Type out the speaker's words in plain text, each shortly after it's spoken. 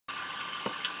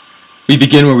We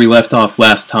begin where we left off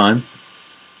last time,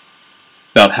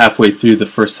 about halfway through the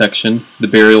first section, the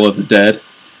burial of the dead.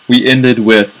 We ended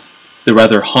with the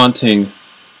rather haunting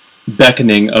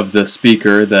beckoning of the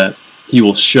speaker that he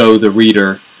will show the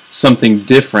reader something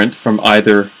different from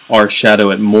either our shadow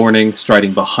at morning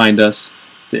striding behind us,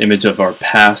 the image of our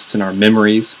past and our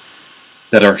memories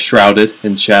that are shrouded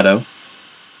in shadow,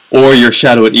 or your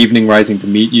shadow at evening rising to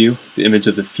meet you, the image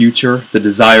of the future, the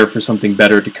desire for something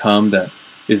better to come that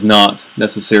is not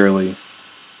necessarily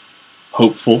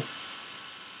hopeful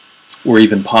or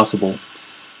even possible. And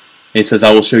he says,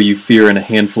 I will show you fear in a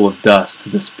handful of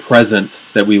dust, this present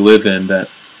that we live in that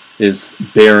is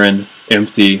barren,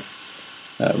 empty,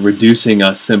 reducing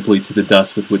us simply to the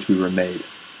dust with which we were made.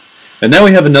 And now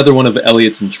we have another one of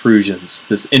Eliot's intrusions,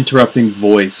 this interrupting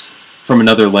voice from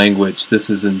another language. This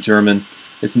is in German.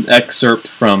 It's an excerpt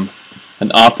from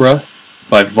an opera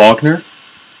by Wagner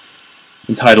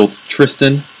entitled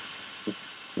Tristan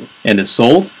and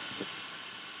Isolde.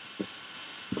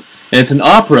 And it's an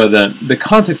opera that the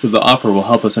context of the opera will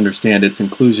help us understand its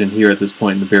inclusion here at this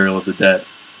point in the burial of the dead.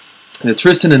 The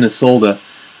Tristan and Isolde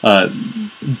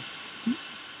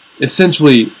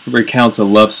essentially recounts a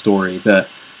love story that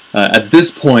at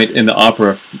this point in the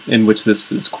opera in which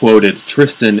this is quoted,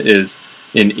 Tristan is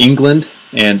in England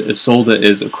and Isolde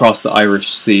is across the Irish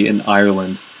Sea in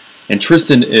Ireland. And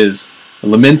Tristan is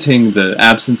lamenting the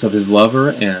absence of his lover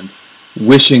and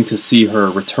wishing to see her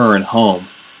return home.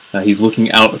 He's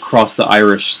looking out across the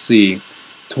Irish Sea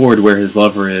toward where his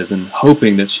lover is and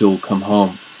hoping that she'll come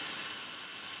home.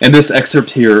 And this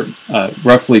excerpt here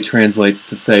roughly translates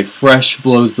to say, fresh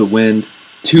blows the wind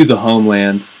to the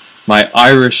homeland, my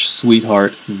Irish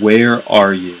sweetheart, where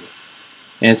are you?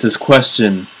 And it's this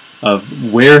question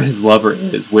of where his lover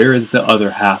is, where is the other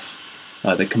half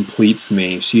that completes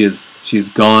me? She's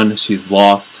gone, she's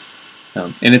lost.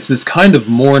 And it's this kind of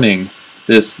mourning,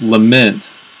 this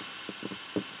lament,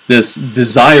 this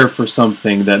desire for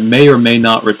something that may or may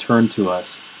not return to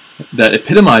us, that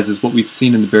epitomizes what we've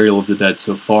seen in the burial of the dead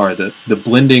so far, the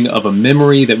blending of a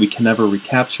memory that we can never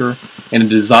recapture and a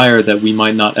desire that we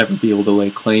might not ever be able to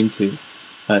lay claim to.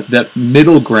 That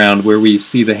middle ground where we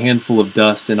see the handful of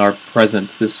dust in our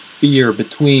present, this fear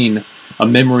between a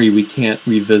memory we can't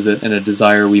revisit and a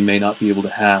desire we may not be able to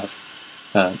have.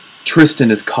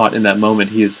 Tristan is caught in that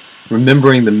moment. He is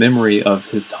remembering the memory of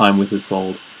his time with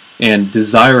Isolde and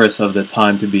desirous of the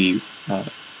time to be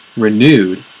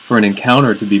renewed, for an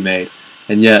encounter to be made,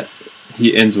 and yet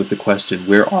he ends with the question,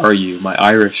 where are you, my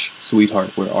Irish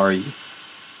sweetheart, where are you?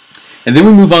 And then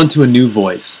we move on to a new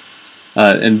voice.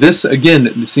 And this,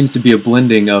 again, seems to be a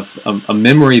blending of a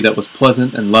memory that was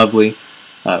pleasant and lovely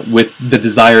with the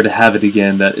desire to have it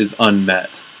again that is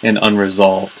unmet and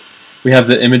unresolved. We have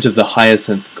the image of the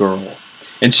hyacinth girl.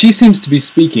 And she seems to be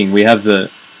speaking. We have the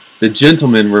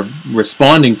gentleman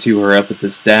responding to her up at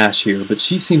this dash here, but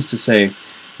she seems to say,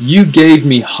 you gave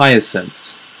me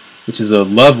hyacinths, which is a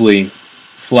lovely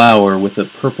flower with a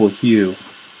purple hue.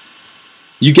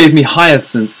 You gave me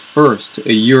hyacinths first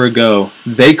a year ago.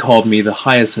 They called me the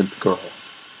hyacinth girl.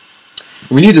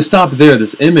 We need to stop there.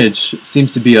 This image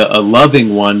seems to be a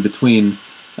loving one between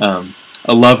a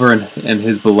lover and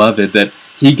his beloved, that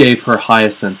he gave her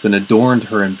hyacinths and adorned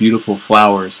her in beautiful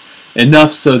flowers,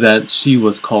 enough so that she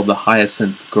was called the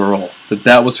hyacinth girl,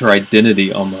 that was her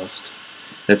identity almost.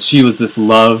 That she was this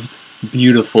loved,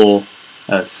 beautiful,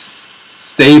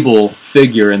 stable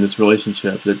figure in this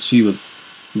relationship, that she was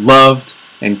loved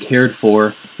and cared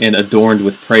for and adorned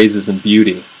with praises and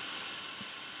beauty.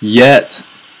 Yet,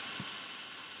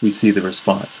 we see the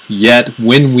response. Yet,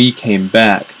 when we came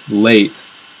back late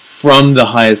from the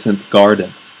hyacinth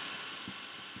garden,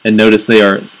 and notice they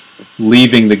are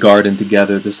leaving the garden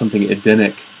together, there's something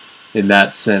Edenic in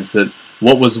that sense, that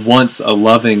what was once a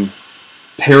loving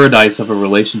paradise of a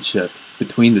relationship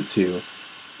between the two,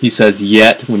 he says,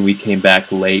 yet when we came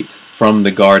back late from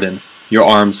the garden, your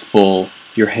arms full,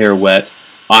 your hair wet,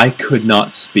 I could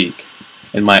not speak,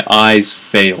 and my eyes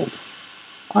failed.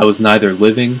 I was neither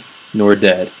living nor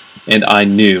dead, and I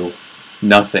knew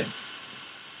nothing.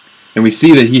 And we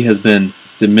see that he has been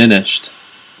diminished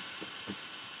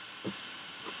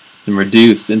and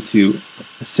reduced into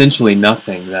essentially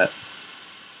nothing, that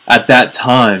at that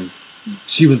time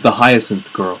she was the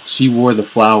hyacinth girl. She wore the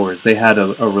flowers. They had a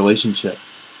relationship.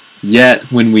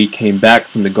 Yet, when we came back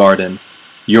from the garden,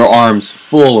 your arms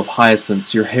full of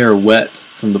hyacinths, your hair wet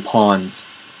from the ponds,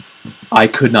 I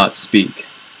could not speak.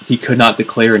 He could not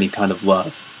declare any kind of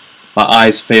love. My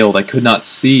eyes failed. I could not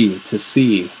see,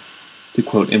 to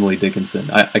quote Emily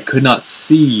Dickinson. I could not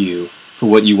see you for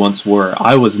what you once were.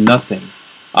 I was nothing.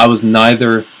 I was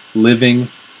neither living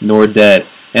nor dead.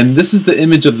 And this is the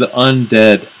image of the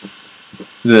undead,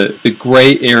 the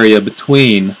gray area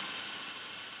between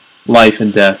life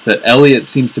and death that Eliot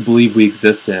seems to believe we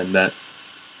exist in, that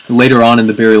later on in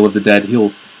The Burial of the Dead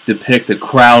he'll depict a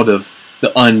crowd of the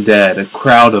undead, a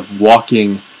crowd of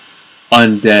walking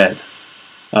undead,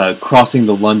 crossing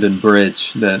the London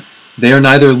Bridge, that they are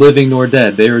neither living nor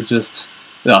dead, they are just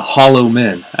hollow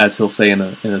men, as he'll say in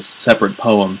a separate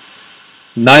poem.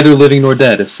 Neither living nor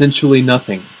dead, essentially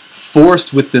nothing.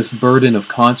 Forced with this burden of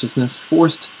consciousness,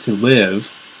 forced to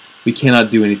live, we cannot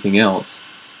do anything else.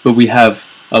 But we have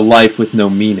a life with no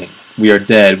meaning. We are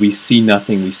dead, we see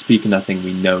nothing, we speak nothing,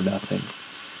 we know nothing.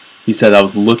 He said, I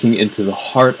was looking into the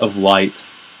heart of light,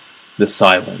 the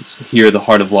silence. Here the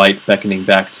heart of light beckoning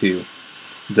back to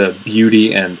the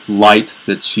beauty and light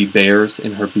that she bears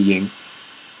in her being.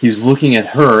 He was looking at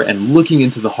her and looking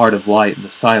into the heart of light and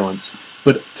the silence,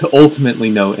 but to ultimately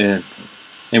no end.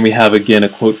 And we have again a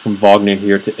quote from Wagner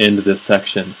here to end this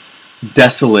section.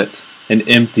 Desolate and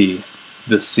empty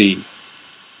the sea.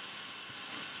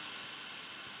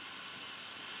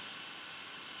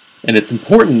 And it's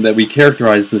important that we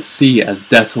characterize the sea as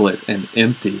desolate and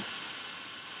empty.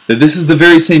 That this is the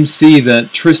very same sea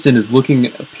that Tristan is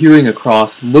peering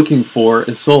across, looking for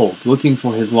Isolde, looking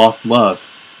for his lost love.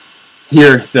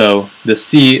 Here, though, the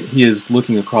sea he is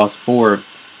looking across for,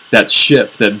 that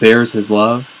ship that bears his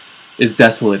love, is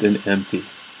desolate and empty.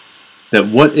 That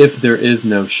what if there is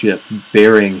no ship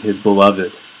bearing his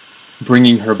beloved,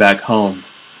 bringing her back home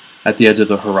at the edge of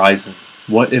the horizon?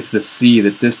 What if the sea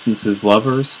that distances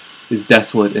lovers is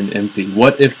desolate and empty?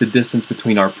 What if the distance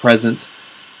between our present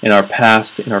and our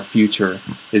past and our future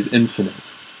is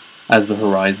infinite as the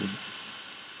horizon?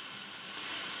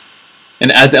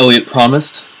 And as Eliot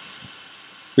promised,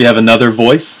 we have another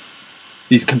voice,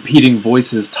 these competing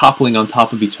voices toppling on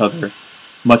top of each other,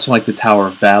 much like the Tower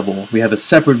of Babel. We have a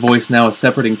separate voice now, a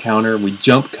separate encounter. We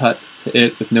jump cut to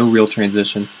it with no real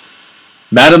transition.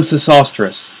 Madame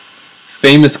Sesostris,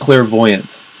 famous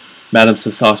clairvoyant, Madame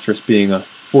Sesostris being a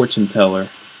fortune teller,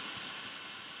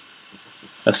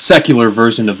 a secular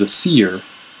version of the seer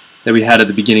that we had at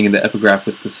the beginning of the epigraph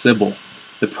with the Sibyl,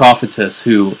 the prophetess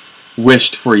who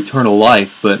wished for eternal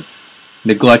life but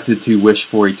neglected to wish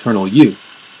for eternal youth.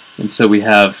 And so we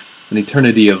have an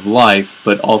eternity of life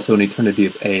but also an eternity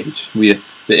of age. We have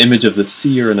the image of the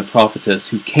seer and the prophetess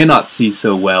who cannot see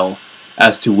so well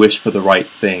as to wish for the right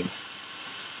thing,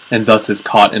 and thus is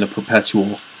caught in a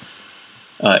perpetual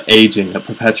aging, a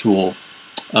perpetual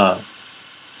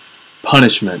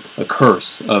punishment, a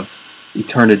curse of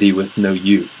eternity with no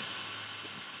youth.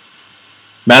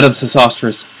 Madame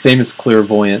Sesostris, famous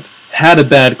clairvoyant, had a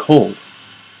bad cold.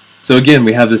 So again,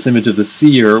 we have this image of the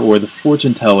seer or the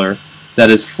fortune teller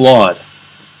that is flawed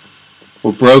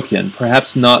or broken,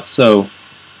 perhaps not so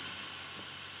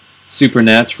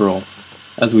supernatural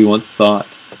as we once thought.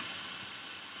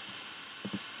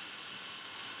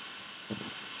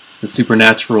 The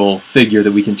supernatural figure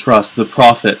that we can trust, the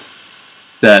prophet,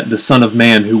 that the Son of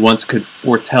Man who once could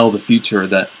foretell the future,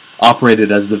 that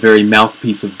operated as the very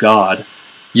mouthpiece of God,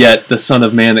 yet the Son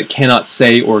of Man that cannot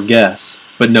say or guess,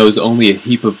 but knows only a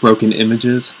heap of broken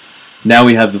images. Now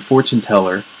we have the fortune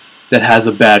teller that has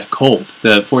a bad cold,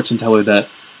 the fortune teller that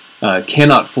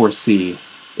cannot foresee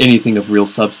anything of real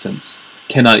substance,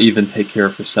 cannot even take care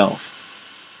of herself.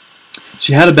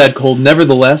 She had a bad cold,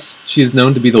 nevertheless, she is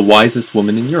known to be the wisest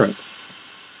woman in Europe.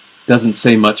 Doesn't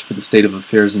say much for the state of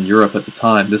affairs in Europe at the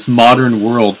time. This modern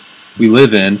world we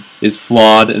live in is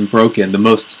flawed and broken. The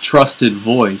most trusted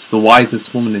voice, the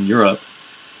wisest woman in Europe,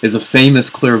 is a famous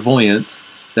clairvoyant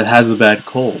that has a bad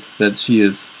cold, that she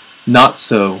is not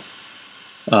so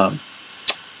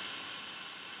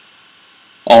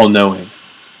all-knowing,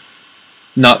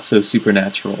 not so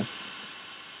supernatural.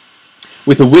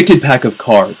 With a wicked pack of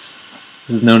cards,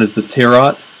 this is known as the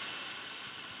tarot,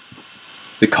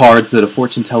 the cards that a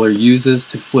fortune teller uses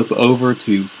to flip over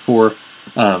to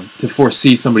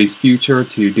foresee somebody's future,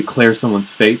 to declare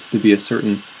someone's fate to be a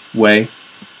certain way.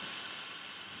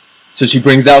 So she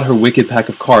brings out her wicked pack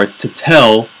of cards to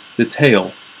tell the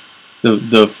tale,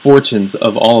 the fortunes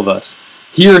of all of us.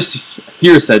 Here,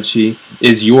 said she,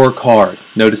 is your card.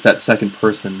 Notice that second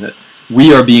person, that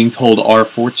we are being told our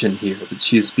fortune here, that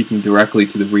she is speaking directly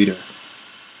to the reader.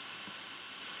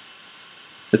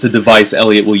 It's a device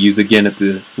Eliot will use again at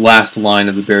the last line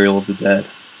of The Burial of the Dead.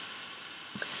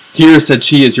 Here, said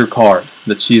she, is your card,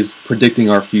 that she is predicting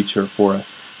our future for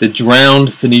us. The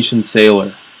drowned Phoenician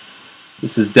sailor.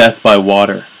 This is Death by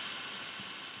Water,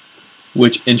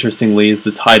 which, interestingly, is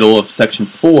the title of section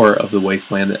 4 of The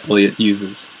Wasteland that Eliot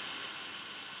uses.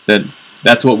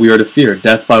 That's what we are to fear,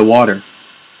 death by water.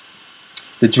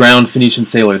 The drowned Phoenician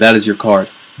sailor, that is your card.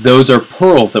 Those are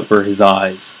pearls that were his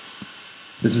eyes.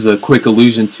 This is a quick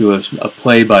allusion to a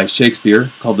play by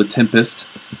Shakespeare called The Tempest,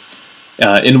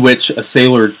 in which a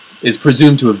sailor is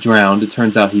presumed to have drowned. It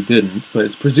turns out he didn't, but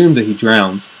it's presumed that he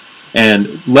drowns.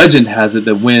 And legend has it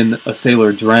that when a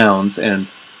sailor drowns and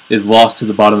is lost to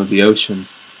the bottom of the ocean,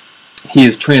 he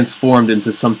is transformed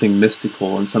into something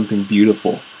mystical and something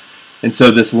beautiful. And so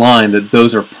this line, that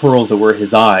those are pearls that were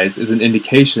his eyes, is an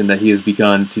indication that he has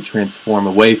begun to transform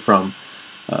away from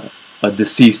a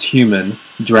deceased human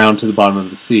drowned to the bottom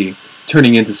of the sea,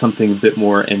 turning into something a bit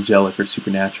more angelic or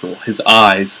supernatural. His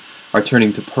eyes are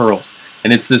turning to pearls.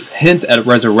 And it's this hint at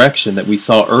resurrection that we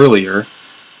saw earlier,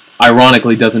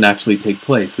 ironically doesn't actually take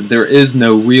place, that there is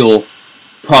no real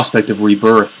prospect of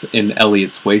rebirth in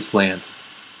Eliot's wasteland.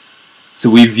 So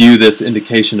we view this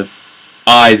indication of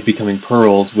eyes becoming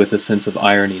pearls with a sense of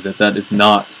irony, that that is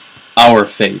not our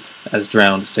fate as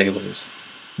drowned sailors.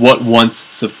 What once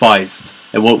sufficed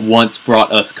and what once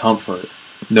brought us comfort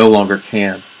no longer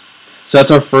can. So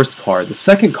that's our first card. The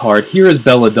second card, here is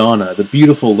Belladonna, the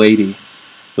beautiful lady,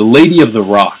 the Lady of the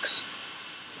Rocks.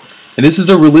 And this is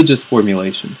a religious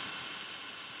formulation,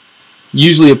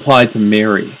 usually applied to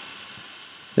Mary,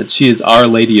 that she is Our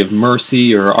Lady of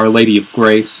Mercy or Our Lady of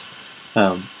Grace.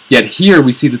 Yet here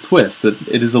we see the twist, that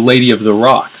it is the Lady of the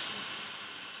Rocks,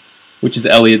 which is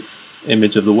Eliot's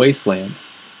image of the wasteland.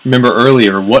 Remember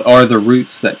earlier, what are the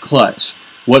roots that clutch?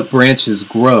 What branches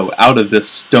grow out of this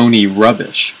stony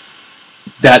rubbish?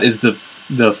 That is the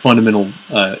fundamental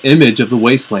image of the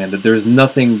wasteland, that there's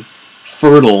nothing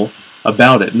fertile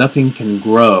about it. Nothing can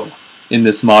grow in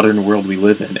this modern world we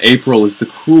live in. April is the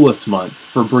cruelest month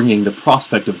for bringing the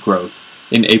prospect of growth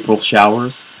in April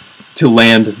showers to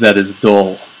land that is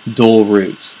dull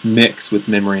roots, mixed with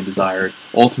memory and desire,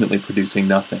 ultimately producing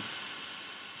nothing.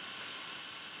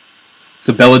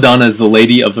 So Belladonna is the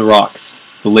Lady of the Rocks,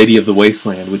 the Lady of the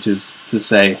Wasteland, which is to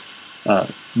say,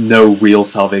 no real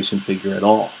salvation figure at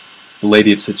all. The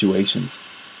Lady of Situations.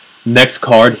 Next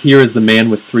card, here is the Man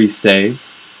with Three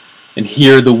Staves, and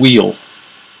here the Wheel.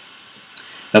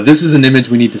 Now this is an image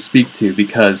we need to speak to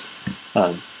because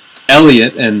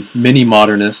Eliot and many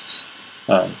modernists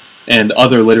and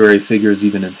other literary figures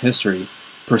even in history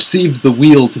perceived the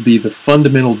wheel to be the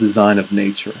fundamental design of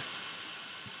nature.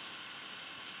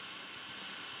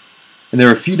 And there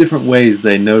are a few different ways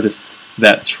they noticed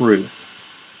that truth,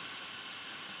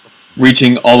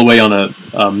 reaching all the way on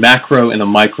a macro and a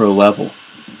micro level.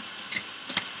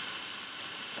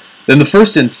 Then the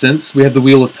first instance, we have the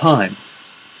Wheel of Time.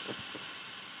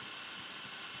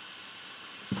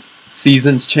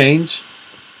 Seasons change.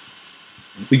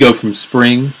 We go from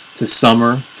spring to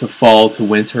summer to fall to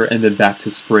winter and then back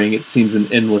to spring. It seems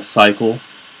an endless cycle.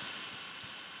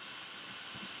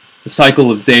 The cycle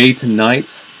of day to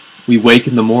night. We wake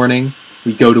in the morning,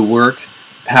 we go to work,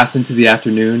 pass into the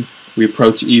afternoon, we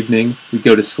approach evening, we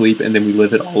go to sleep, and then we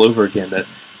live it all over again. That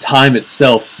time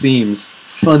itself seems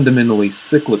fundamentally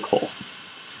cyclical,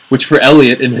 which for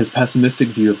Eliot, in his pessimistic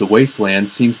view of the wasteland,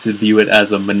 seems to view it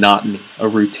as a monotony, a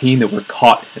routine that we're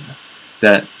caught in,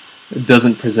 that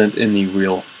doesn't present any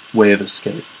real way of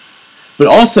escape. But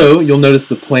also, you'll notice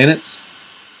the planets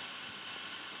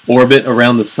orbit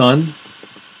around the sun.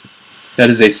 That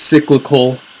is a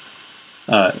cyclical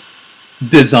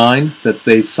design, that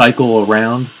they cycle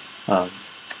around,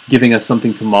 giving us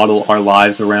something to model our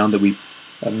lives around, that we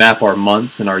map our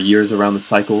months and our years around the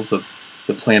cycles of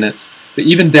the planets. But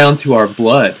even down to our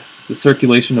blood, the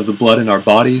circulation of the blood in our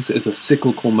bodies is a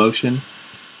cyclical motion.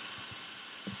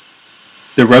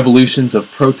 The revolutions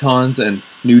of protons and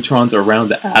neutrons around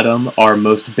the atom, our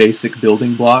most basic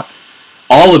building block,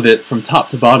 all of it from top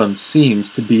to bottom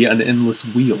seems to be an endless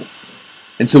wheel.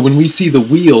 And so when we see the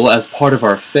wheel as part of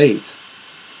our fate,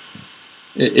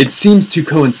 it seems to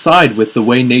coincide with the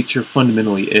way nature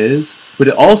fundamentally is, but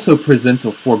it also presents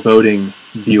a foreboding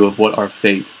view of what our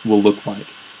fate will look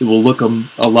like. It will look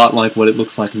a lot like what it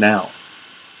looks like now.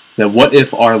 That what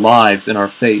if our lives and our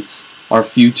fates, our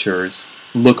futures,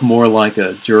 look more like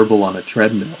a gerbil on a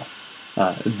treadmill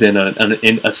than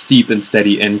a steep and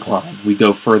steady incline? We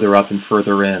go further up and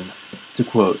further in, to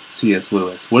quote C.S.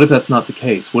 Lewis. What if that's not the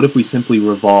case? What if we simply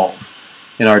revolve,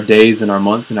 and our days and our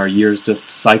months and our years just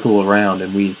cycle around,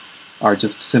 and we are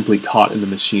just simply caught in the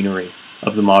machinery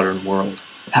of the modern world?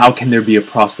 How can there be a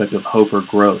prospect of hope or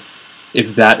growth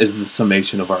if that is the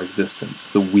summation of our existence,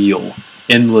 the wheel,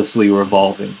 endlessly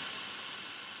revolving?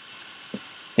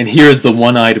 And here is the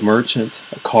One-Eyed Merchant,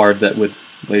 a card that would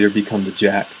later become the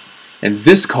Jack. And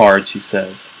this card, she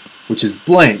says, which is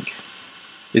blank,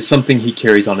 is something he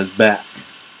carries on his back.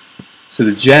 So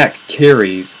the Jack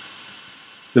carries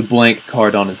the blank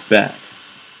card on his back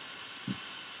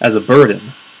as a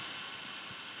burden,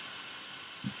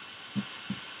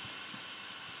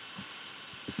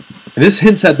 And this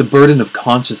hints at the burden of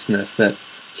consciousness that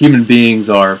human beings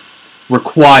are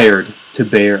required to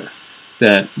bear,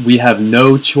 that we have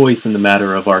no choice in the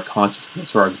matter of our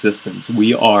consciousness or our existence.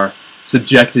 We are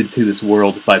subjected to this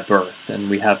world by birth, and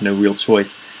we have no real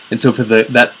choice. And so for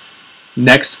that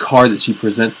next card that she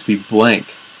presents to be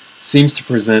blank seems to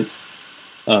present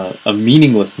a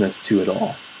meaninglessness to it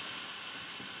all,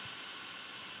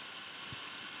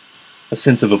 a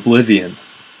sense of oblivion,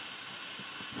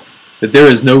 that there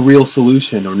is no real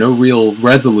solution or no real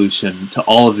resolution to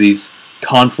all of these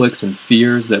conflicts and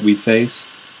fears that we face.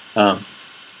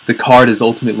 The card is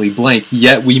ultimately blank,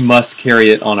 yet we must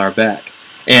carry it on our back.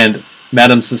 And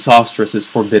Madame Sosostris is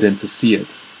forbidden to see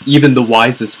it. Even the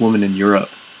wisest woman in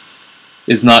Europe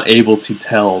is not able to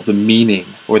tell the meaning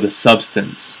or the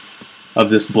substance of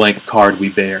this blank card we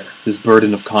bear, this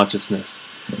burden of consciousness,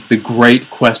 the great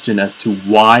question as to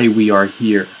why we are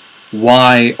here.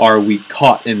 Why are we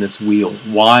caught in this wheel?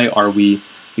 Why are we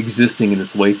existing in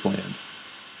this wasteland?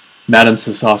 Madame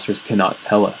Sosostris cannot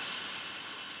tell us,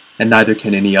 and neither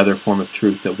can any other form of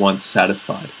truth that once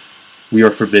satisfied. We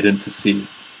are forbidden to see.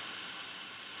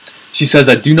 She says,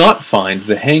 I do not find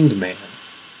the Hanged Man,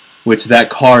 which that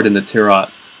card in the Tarot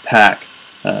pack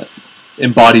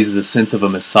embodies the sense of a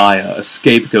messiah, a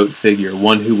scapegoat figure,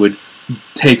 one who would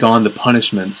take on the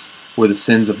punishments or the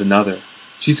sins of another.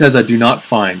 She says, I do not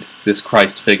find this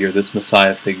Christ figure, this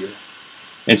Messiah figure.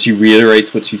 And she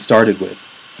reiterates what she started with,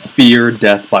 fear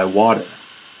death by water.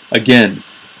 Again,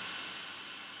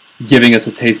 giving us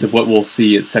a taste of what we'll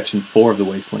see at section 4 of The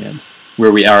Wasteland,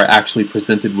 where we are actually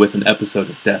presented with an episode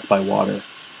of death by water,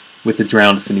 with the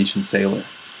drowned Phoenician sailor.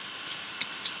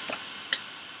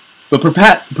 But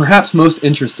perhaps most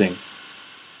interesting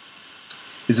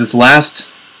is this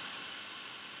last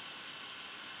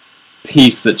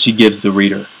piece that she gives the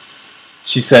reader.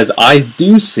 She says, I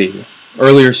do see,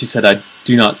 earlier she said, I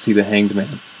do not see the Hanged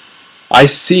Man. I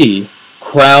see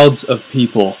crowds of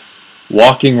people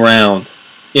walking around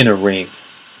in a ring.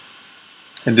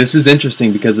 And this is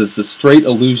interesting because it's a straight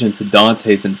allusion to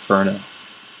Dante's Inferno,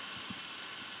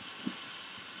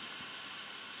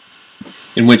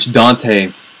 in which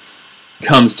Dante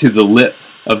comes to the lip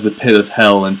of the pit of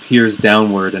hell and peers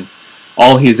downward, and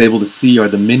all he is able to see are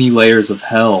the many layers of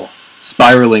hell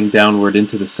spiraling downward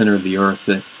into the center of the earth.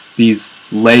 These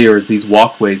layers, these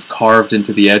walkways carved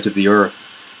into the edge of the earth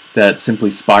that simply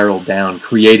spiral down,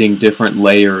 creating different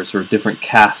layers or different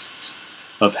castes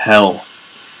of hell.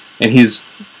 And he's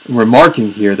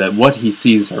remarking here that what he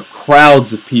sees are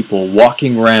crowds of people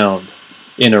walking around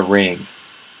in a ring,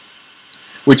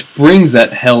 which brings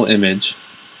that hell image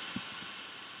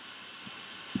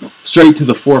straight to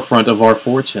the forefront of our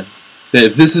fortune. That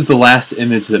if this is the last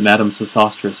image that Madame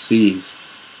Sosostris sees,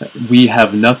 we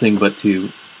have nothing but to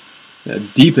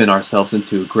deepen ourselves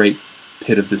into a great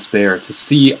pit of despair, to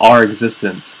see our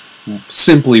existence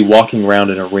simply walking around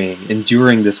in a ring,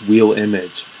 enduring this wheel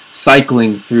image,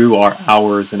 cycling through our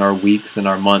hours and our weeks and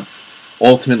our months,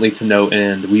 ultimately to no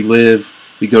end. We live,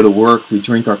 we go to work, we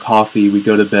drink our coffee, we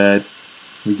go to bed,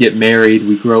 we get married,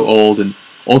 we grow old, and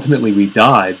ultimately we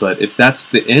die. But if that's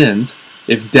the end,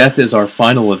 if death is our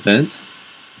final event,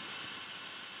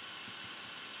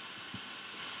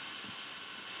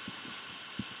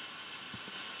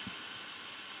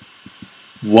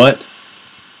 what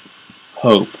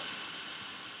hope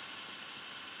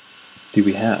do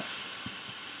we have?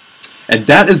 And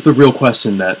that is the real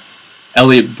question that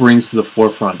Eliot brings to the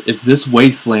forefront. If this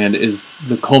wasteland is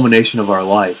the culmination of our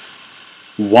life,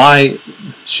 why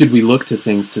should we look to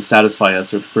things to satisfy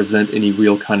us or to present any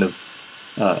real kind of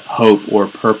hope or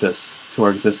purpose to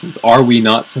our existence? Are we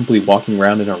not simply walking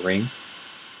around in a ring?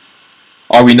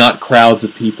 Are we not crowds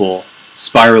of people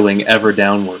spiraling ever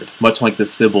downward, much like the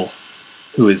Sibyl,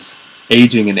 who is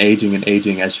aging and aging and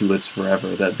aging as she lives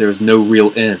forever, that there's no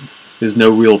real end, there's no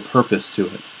real purpose to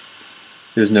it,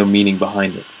 there's no meaning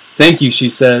behind it? Thank you, she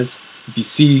says. If you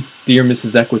see dear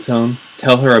Mrs. Equitone,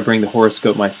 tell her I bring the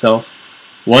horoscope myself.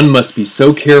 One must be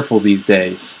so careful these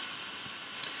days.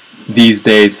 These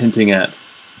days hinting at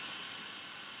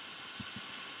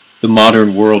the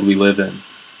modern world we live in.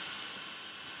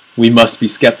 We must be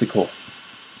skeptical.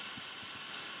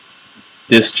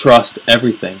 Distrust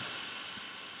everything.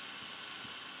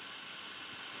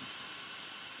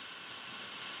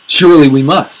 Surely we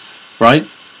must, right?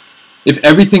 If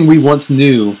everything we once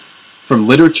knew from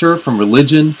literature, from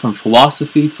religion, from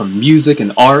philosophy, from music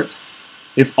and art,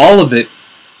 if all of it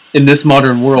in this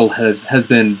modern world has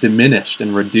been diminished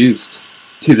and reduced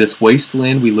to this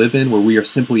wasteland we live in, where we are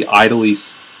simply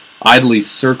idly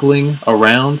circling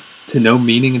around to no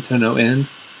meaning and to no end,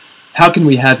 how can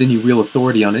we have any real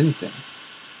authority on anything?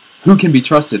 Who can be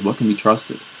trusted? What can be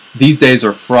trusted? These days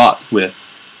are fraught with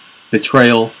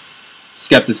betrayal,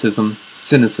 skepticism,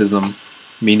 cynicism,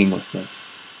 meaninglessness.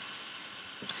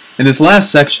 In this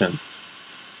last section,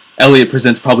 Eliot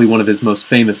presents probably one of his most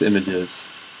famous images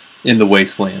in The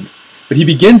Wasteland, but he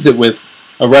begins it with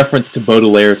a reference to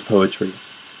Baudelaire's poetry.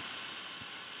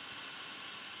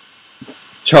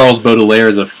 Charles Baudelaire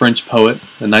is a French poet,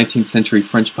 a 19th century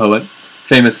French poet,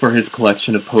 famous for his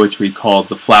collection of poetry called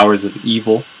The Flowers of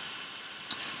Evil.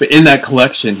 But in that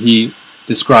collection, he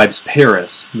describes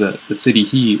Paris, the city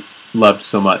he loved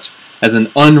so much, as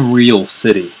an unreal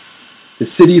city. A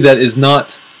city that is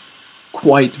not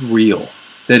quite real,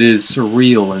 that is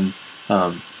surreal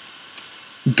and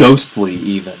ghostly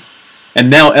even. And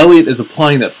now Eliot is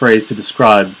applying that phrase to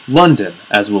describe London,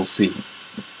 as we'll see.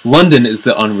 London is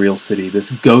the unreal city, this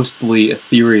ghostly,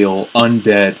 ethereal,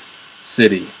 undead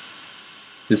city.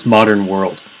 This modern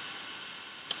world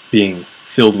being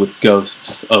filled with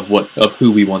ghosts of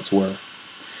who we once were.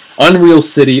 Unreal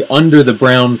city under the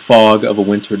brown fog of a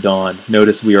winter dawn.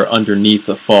 Notice we are underneath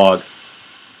a fog.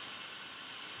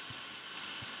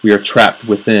 We are trapped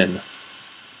within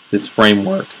this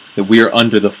framework, that we are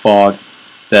under the fog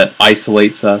that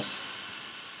isolates us,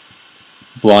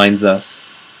 blinds us,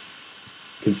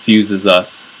 confuses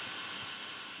us.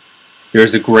 There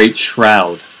is a great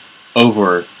shroud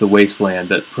over the wasteland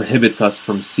that prohibits us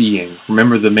from seeing.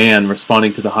 Remember the man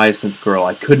responding to the hyacinth girl,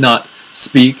 I could not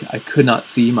speak, I could not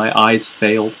see, my eyes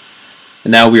failed.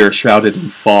 And now we are shrouded in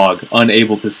fog,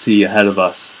 unable to see ahead of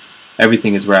us.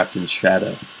 Everything is wrapped in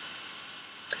shadow.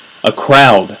 A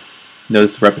crowd,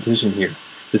 notice the repetition here,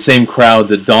 the same crowd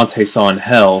that Dante saw in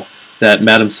hell, that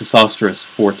Madame Sosostris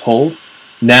foretold.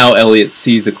 Now Eliot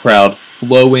sees a crowd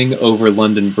flowing over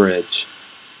London Bridge.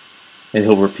 And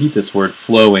he'll repeat this word,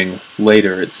 flowing,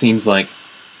 later. It seems like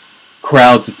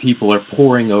crowds of people are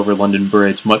pouring over London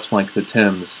Bridge, much like the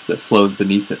Thames that flows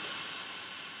beneath it.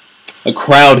 A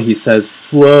crowd, he says,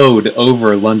 flowed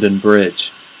over London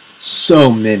Bridge. So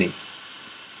many.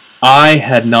 I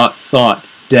had not thought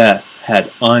death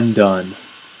had undone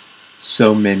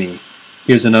so many.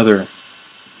 Here's another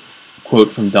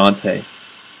quote from Dante.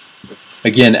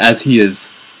 Again, as he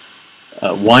is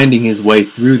winding his way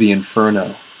through the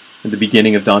Inferno, at the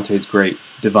beginning of Dante's great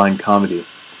Divine Comedy.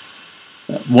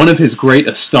 One of his great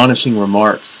astonishing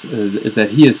remarks is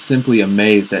that he is simply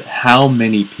amazed at how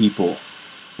many people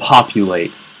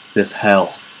populate this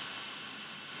hell.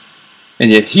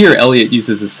 And yet here Eliot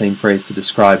uses the same phrase to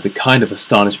describe the kind of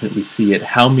astonishment we see at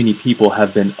how many people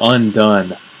have been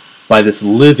undone by this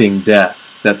living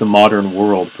death that the modern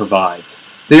world provides.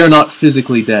 They are not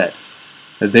physically dead.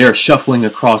 They are shuffling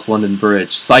across London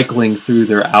Bridge, cycling through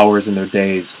their hours and their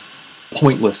days,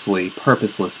 pointlessly,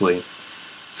 purposelessly.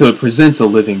 So it presents a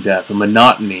living death, a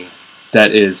monotony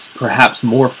that is perhaps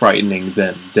more frightening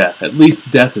than death. At least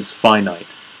death is finite.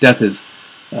 Death is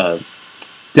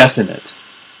definite.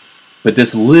 But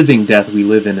this living death we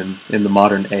live in the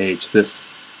modern age, this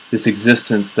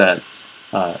existence that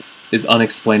is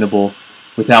unexplainable,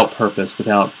 without purpose,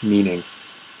 without meaning,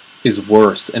 is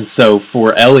worse. And so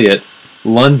for Eliot,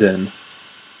 London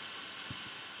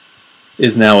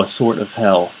is now a sort of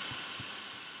hell,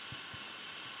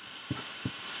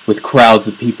 with crowds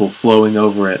of people flowing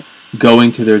over it,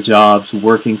 going to their jobs,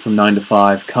 working from 9 to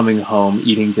 5, coming home,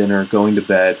 eating dinner, going to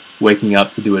bed, waking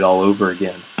up to do it all over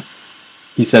again.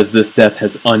 He says this death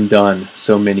has undone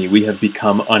so many. We have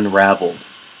become unraveled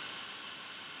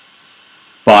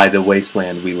by the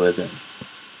wasteland we live in.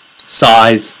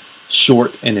 Sighs,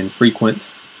 short and infrequent,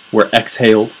 were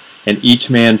exhaled, and each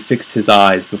man fixed his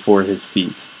eyes before his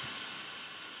feet.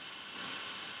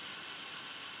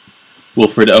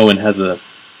 Wilfred Owen has a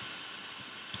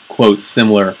quote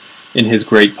similar in his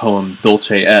great poem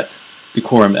Dulce et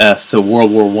Decorum Est, a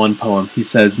World War I poem. He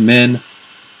says, men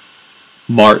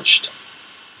marched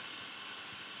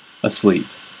asleep.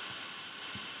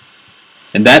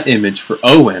 And that image for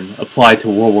Owen, applied to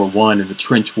World War I and the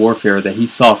trench warfare that he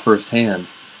saw firsthand,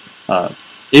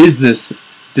 is this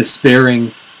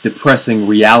despairing, depressing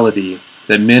reality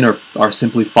that men are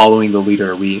simply following the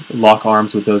leader. We lock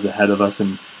arms with those ahead of us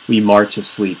and we march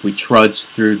asleep. We trudge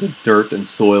through the dirt and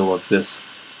soil of this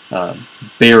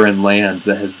barren land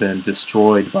that has been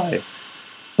destroyed by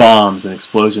bombs and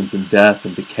explosions and death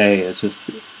and decay. It's just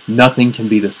nothing can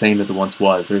be the same as it once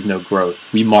was. There's no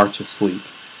growth. We march asleep.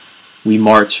 We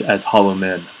march as hollow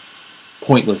men,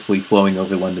 pointlessly flowing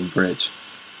over London Bridge.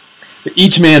 But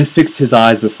each man fixed his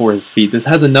eyes before his feet. This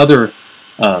has another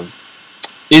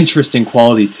interesting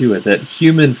quality to it, that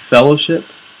human fellowship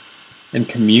and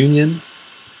communion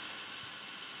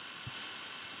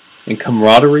and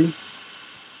camaraderie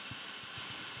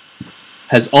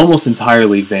has almost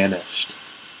entirely vanished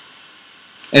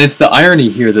And it's the irony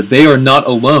here that they are not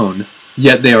alone,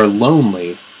 yet they are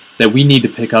lonely, that we need to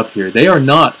pick up here. They are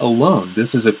not alone.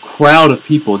 This is a crowd of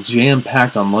people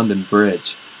jam-packed on London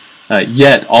Bridge,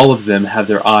 yet all of them have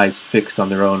their eyes fixed on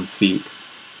their own feet.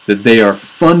 That they are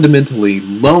fundamentally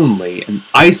lonely and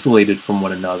isolated from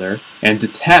one another and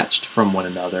detached from one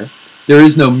another. There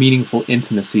is no meaningful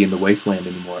intimacy in the wasteland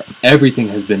anymore. Everything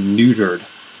has been neutered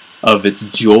of its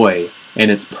joy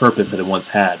and its purpose that it once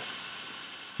had.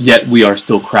 Yet we are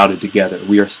still crowded together.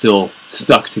 We are still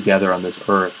stuck together on this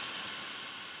earth.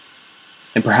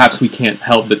 And perhaps we can't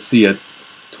help but see a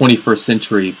 21st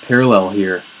century parallel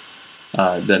here,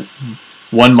 that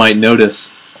one might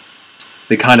notice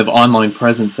the kind of online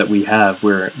presence that we have,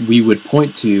 where we would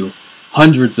point to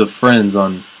hundreds of friends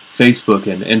on Facebook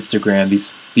and Instagram,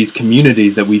 these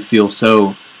communities that we feel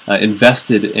so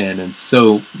invested in and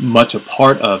so much a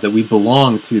part of, that we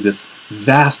belong to this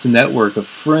vast network of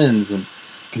friends and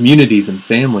communities and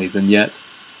families, and yet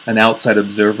an outside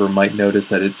observer might notice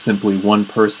that it's simply one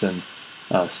person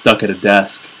stuck at a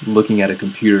desk looking at a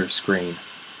computer screen.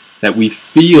 That we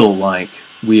feel like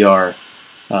we are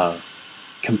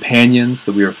companions,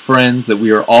 that we are friends, that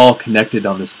we are all connected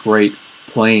on this great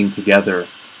plane together.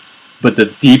 But the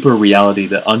deeper reality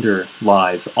that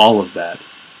underlies all of that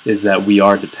is that we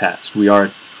are detached. We are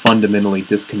fundamentally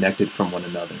disconnected from one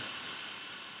another.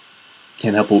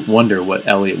 Can't help but wonder what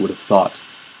Eliot would have thought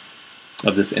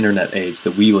of this internet age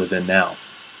that we live in now,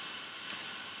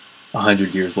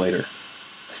 100 years later.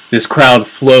 This crowd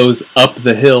flows up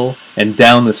the hill and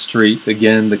down the street.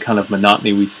 Again, the kind of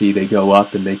monotony we see, they go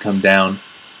up and they come down.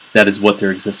 That is what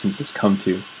their existence has come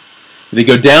to. They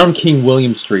go down King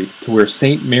William Street to where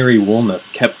St. Mary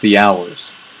Woolnoth kept the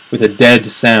hours, with a dead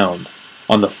sound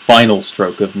on the final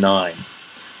stroke of 9.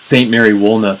 St. Mary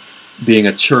Woolnoth being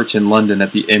a church in London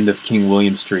at the end of King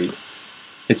William Street.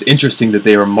 It's interesting that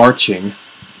they are marching,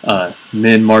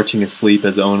 men marching asleep,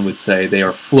 as Owen would say. They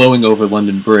are flowing over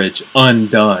London Bridge,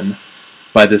 undone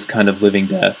by this kind of living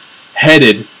death,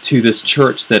 headed to this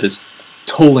church that is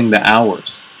tolling the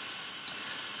hours.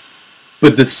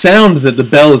 But the sound that the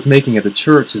bell is making at the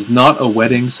church is not a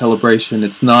wedding celebration.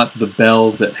 It's not the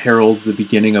bells that herald the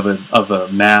beginning of a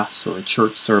mass or a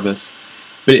church service.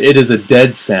 But it is a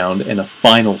dead sound and a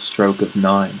final stroke of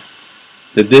 9.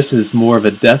 That this is more of a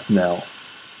death knell.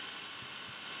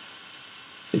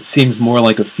 It seems more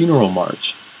like a funeral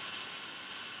march.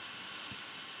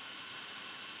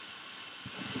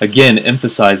 Again,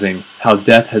 emphasizing how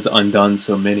death has undone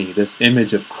so many. This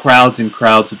image of crowds and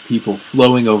crowds of people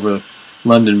flowing over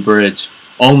London Bridge,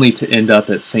 only to end up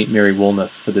at St. Mary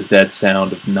Woolnoth for the dead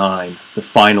sound of 9, the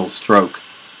final stroke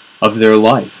of their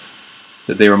life,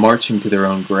 that they were marching to their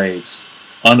own graves,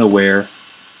 unaware,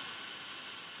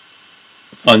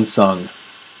 unsung.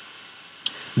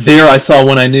 There I saw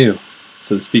one I knew.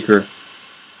 So the speaker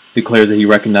declares that he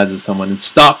recognizes someone and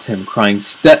stopped him, crying,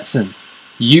 "Stetson,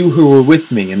 you who were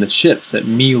with me in the ships at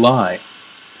My Lai,"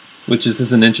 which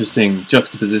is an interesting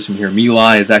juxtaposition here. My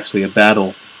Lai is actually a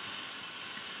battle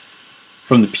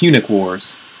from the Punic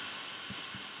Wars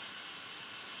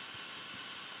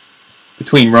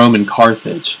between Rome and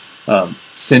Carthage,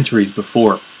 centuries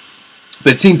before.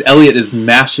 But it seems Eliot is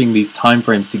mashing these time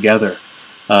frames together,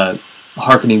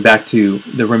 hearkening back to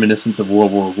the reminiscence of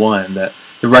World War I, that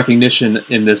the recognition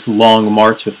in this long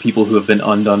march of people who have been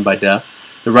undone by death,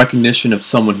 the recognition of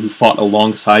someone who fought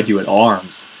alongside you at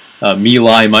arms. My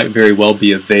Lai might very well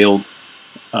be a veiled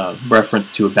reference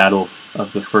to a battle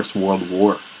of the First World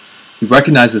War. He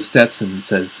recognizes Stetson and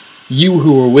says, "You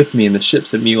who were with me in the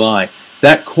ships at My Lai,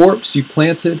 that corpse you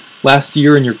planted last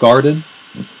year in your garden,"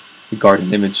 the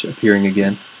garden image appearing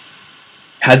again,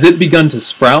 "has it begun to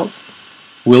sprout?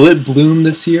 Will it bloom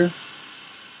this year?"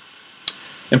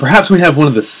 And perhaps we have one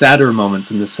of the sadder moments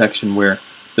in this section where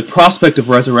the prospect of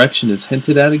resurrection is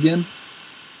hinted at again.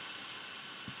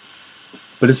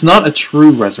 But it's not a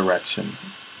true resurrection.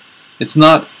 It's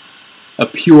not a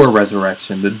pure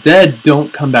resurrection. The dead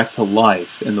don't come back to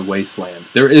life in the wasteland.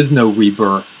 There is no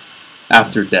rebirth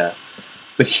after death.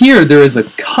 But here there is a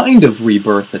kind of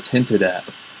rebirth that's hinted at.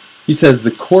 He says,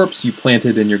 "The corpse you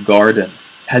planted in your garden,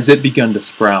 has it begun to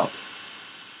sprout?"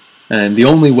 And the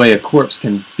only way a corpse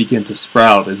can begin to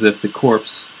sprout is if the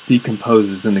corpse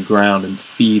decomposes in the ground and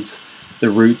feeds the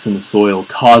roots in the soil,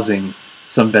 causing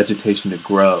some vegetation to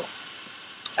grow,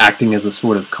 acting as a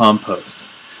sort of compost,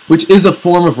 which is a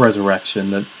form of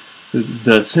resurrection, that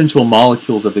the essential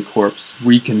molecules of the corpse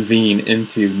reconvene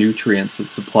into nutrients that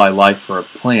supply life for a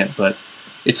plant. But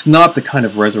it's not the kind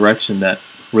of resurrection that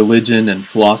religion and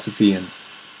philosophy and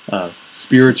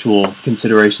spiritual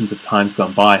considerations of times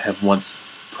gone by have once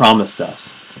promised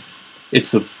us.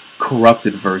 It's a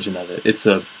corrupted version of it. It's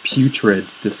a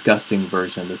putrid, disgusting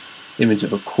version, this image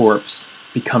of a corpse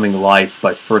becoming life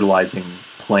by fertilizing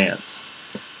plants.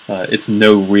 It's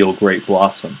no real great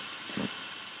blossom.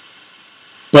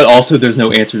 But also there's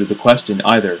no answer to the question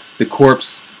either. The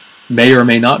corpse may or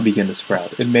may not begin to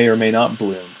sprout. It may or may not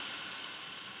bloom.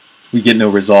 We get no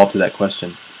resolve to that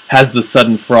question. Has the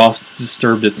sudden frost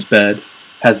disturbed its bed?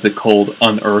 Has the cold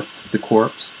unearthed the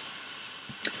corpse?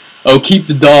 Oh, keep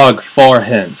the dog far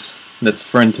hence, that's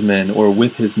friend to men, or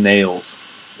with his nails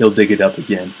he'll dig it up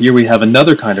again. Here we have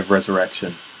another kind of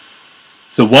resurrection.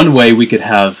 So one way we could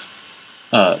have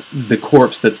the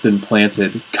corpse that's been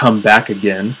planted come back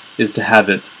again is to have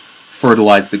it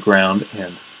fertilize the ground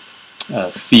and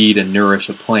feed and nourish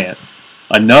a plant.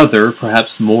 Another,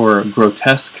 perhaps more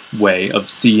grotesque way of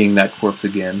seeing that corpse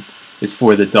again is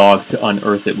for the dog to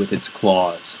unearth it with its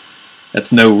claws.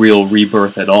 That's no real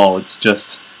rebirth at all. It's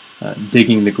just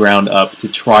digging the ground up to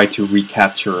try to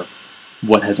recapture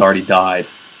what has already died,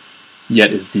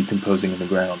 yet is decomposing in the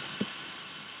ground.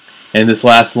 And in this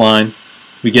last line,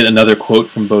 we get another quote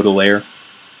from Baudelaire,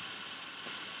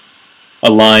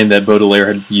 a line that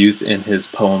Baudelaire had used in his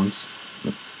poems.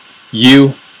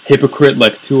 You, hypocrite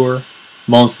lecteur,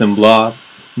 mon semblable,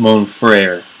 mon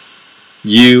frère.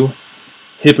 You,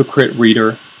 hypocrite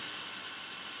reader,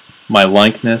 my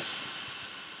likeness,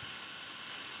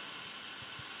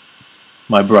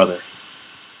 my brother.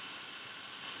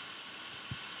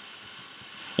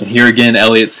 And here again,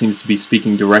 Eliot seems to be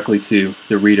speaking directly to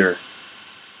the reader.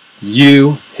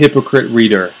 You, hypocrite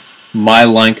reader, my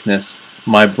likeness,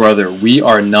 my brother. We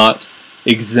are not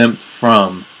exempt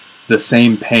from the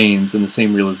same pains and the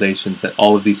same realizations that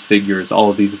all of these figures, all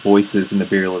of these voices in the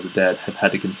burial of the dead have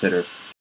had to consider.